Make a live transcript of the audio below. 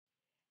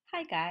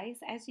Hi guys,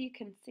 as you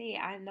can see,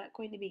 I'm not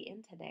going to be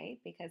in today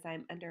because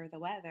I'm under the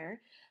weather,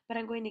 but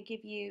I'm going to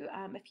give you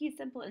a few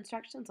simple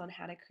instructions on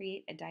how to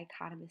create a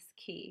dichotomous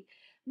key.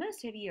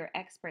 Most of you are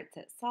experts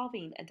at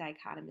solving a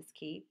dichotomous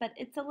key, but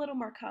it's a little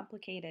more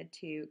complicated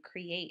to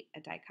create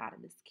a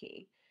dichotomous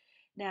key.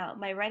 Now,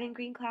 my red and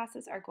green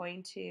classes are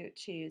going to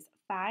choose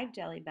 5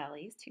 Jelly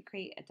Bellies to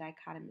create a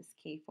dichotomous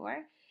key for,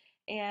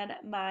 and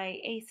my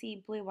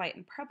AC blue, white,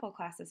 and purple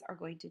classes are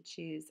going to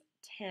choose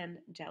 10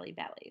 Jelly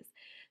Bellies.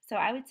 So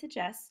I would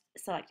suggest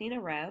selecting a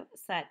row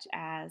such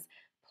as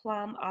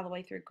plum all the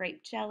way through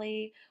grape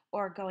jelly,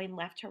 or going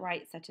left to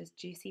right such as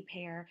juicy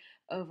pear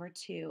over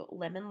to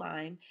lemon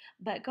lime,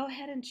 but go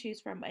ahead and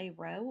choose from a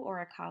row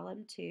or a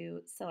column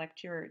to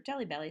select your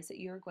Jelly Bellies that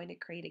you're going to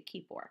create a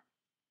key for.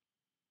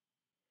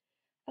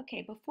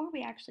 Okay, before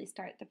we actually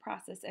start the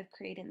process of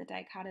creating the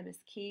dichotomous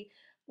key,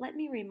 let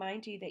me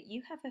remind you that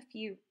you have a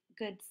few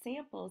good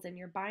samples in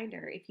your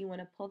binder if you want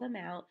to pull them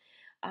out.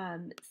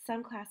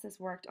 Some classes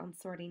worked on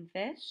sorting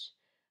fish.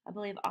 I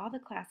believe all the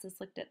classes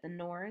looked at the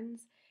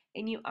Norns.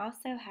 And you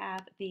also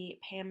have the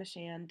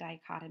Parmesan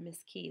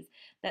dichotomous keys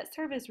that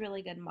serve as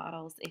really good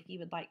models if you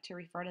would like to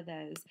refer to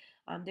those.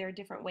 There are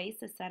different ways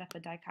to set up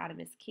a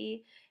dichotomous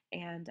key,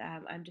 and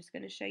I'm just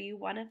going to show you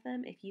one of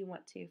them if you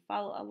want to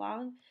follow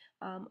along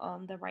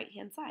on the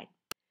right-hand side.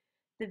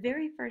 The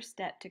very first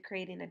step to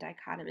creating a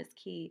dichotomous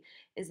key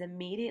is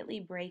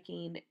immediately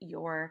breaking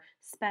your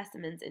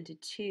specimens into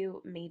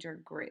two major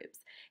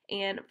groups.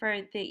 And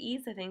for the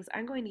ease of things,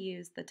 I'm going to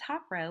use the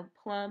top row,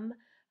 plum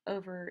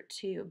over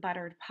to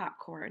buttered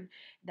popcorn.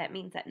 That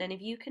means that none of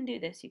you can do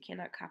this. You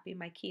cannot copy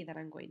my key that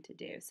I'm going to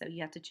do. So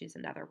you have to choose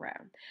another row.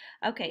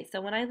 Okay,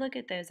 so when I look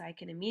at those, I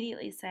can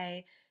immediately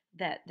say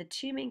that the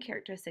two main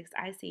characteristics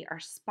I see are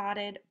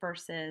spotted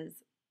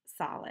versus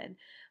solid.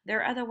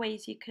 There are other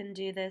ways you can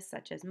do this,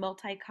 such as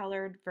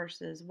multicolored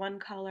versus one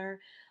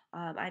color.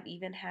 I've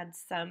even had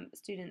some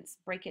students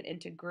break it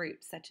into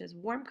groups, such as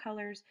warm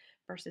colors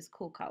versus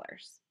cool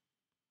colors.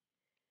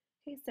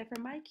 Okay, so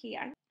for my key,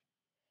 I'm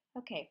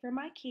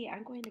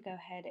going to go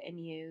ahead and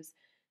use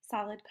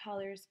solid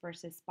colors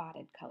versus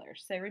spotted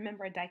colors. So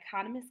remember, a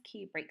dichotomous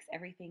key breaks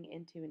everything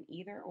into an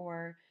either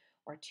or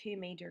two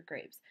major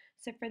groups.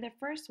 So for the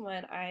first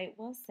one, I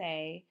will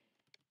say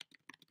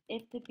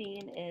if the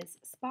bean is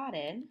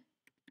spotted,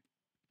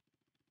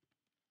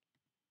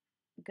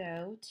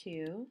 go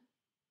to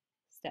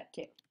step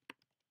 2.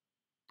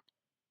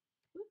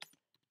 Oops.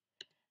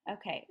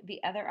 Okay,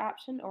 the other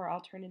option or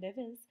alternative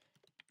is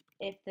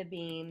if the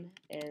bean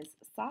is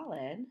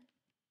solid,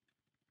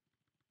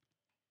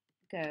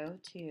 go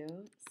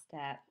to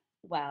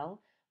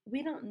well,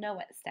 we don't know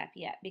what step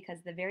yet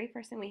because the very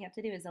first thing we have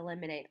to do is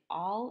eliminate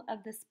all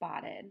of the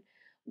spotted.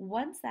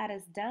 Once that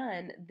is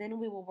done, then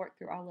we will work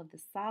through all of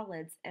the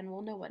solids and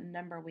we'll know what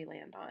number we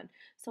land on.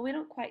 So we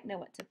don't quite know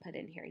what to put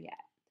in here yet.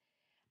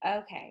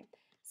 Okay,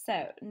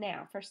 so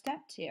now for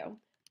step 2,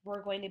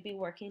 we're going to be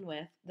working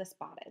with the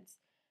spotteds.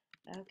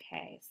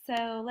 Okay,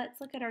 so let's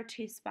look at our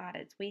two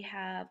spotteds. We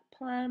have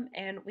plum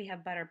and we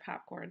have buttered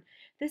popcorn.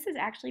 This is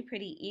actually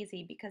pretty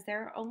easy because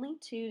there are only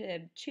two to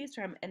choose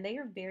from and they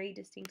are very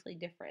distinctly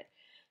different.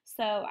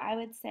 So I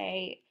would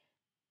say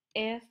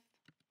if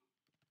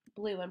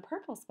blue and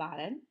purple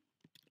spotted,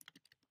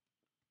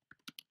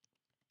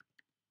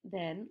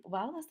 then,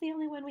 well, that's the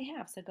only one we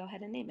have, so go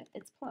ahead and name it.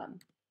 It's plum.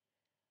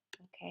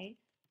 Okay.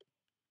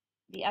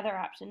 The other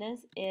option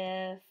is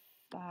if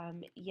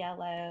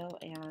yellow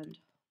and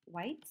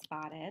white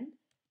spotted.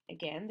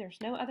 Again, there's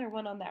no other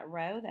one on that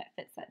row that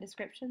fits that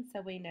description,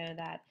 so we know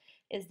that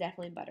is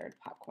definitely buttered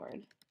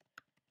popcorn.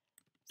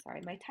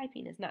 Sorry, my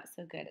typing is not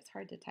so good. It's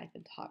hard to type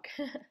and talk.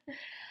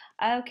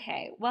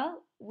 Okay,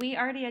 well, we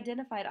already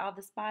identified all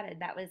the spotted.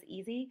 That was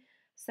easy.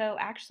 So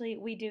actually,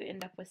 we do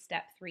end up with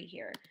step 3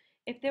 here.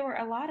 If there were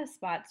a lot of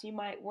spots, you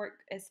might work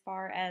as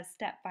far as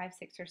step 5,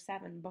 6, or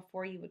 7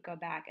 before you would go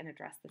back and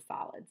address the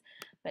solids.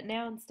 But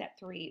now in step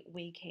 3,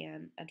 we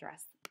can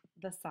address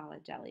the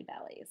solid Jelly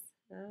Bellies.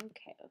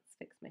 Okay, let's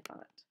fix my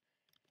font.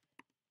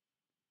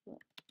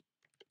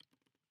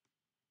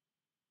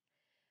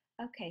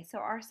 Okay, so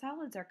our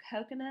solids are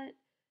coconut,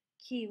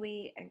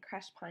 kiwi, and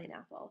crushed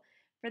pineapple.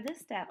 For this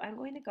step, I'm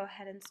going to go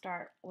ahead and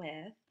start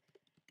with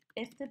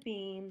if the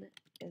bean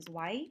is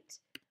white.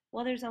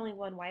 Well, there's only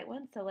one white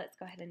one, so let's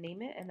go ahead and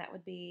name it, and that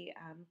would be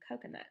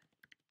coconut.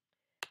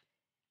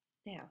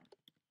 Now,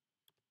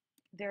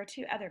 there are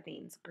two other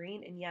beans,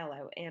 green and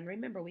yellow, and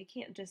remember, we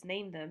can't just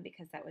name them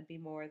because that would be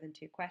more than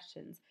 2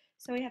 questions.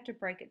 So we have to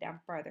break it down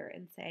further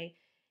and say,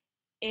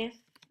 if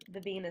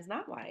the bean is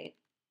not white,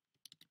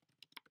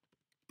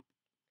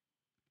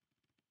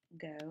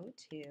 go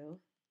to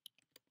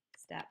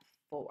step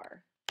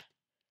 4.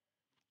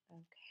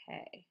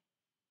 Okay.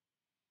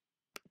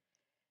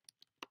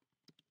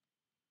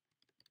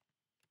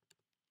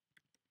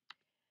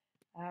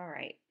 All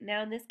right.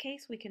 Now in this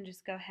case, we can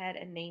just go ahead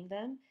and name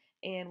them.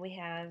 And we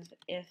have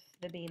if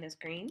the bean is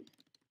green,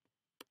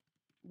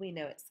 we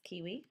know it's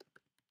kiwi.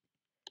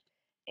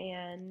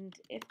 And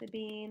if the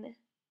bean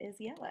is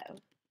yellow,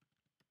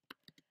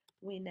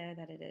 we know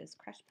that it is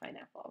crushed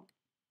pineapple.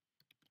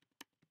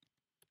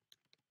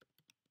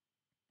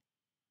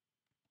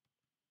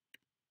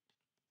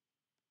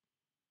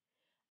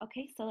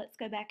 Okay, so let's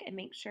go back and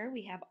make sure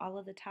we have all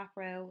of the top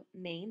row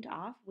named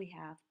off. We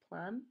have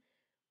plum,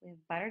 we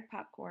have buttered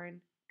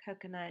popcorn,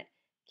 coconut,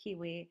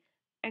 kiwi,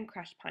 and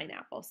crushed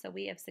pineapple. So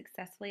we have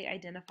successfully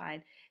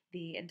identified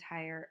the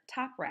entire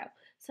top row.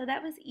 So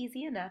that was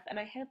easy enough, and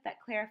I hope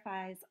that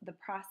clarifies the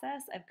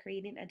process of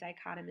creating a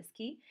dichotomous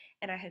key,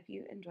 and I hope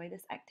you enjoy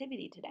this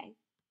activity today.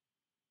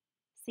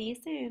 See you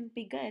soon.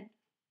 Be good.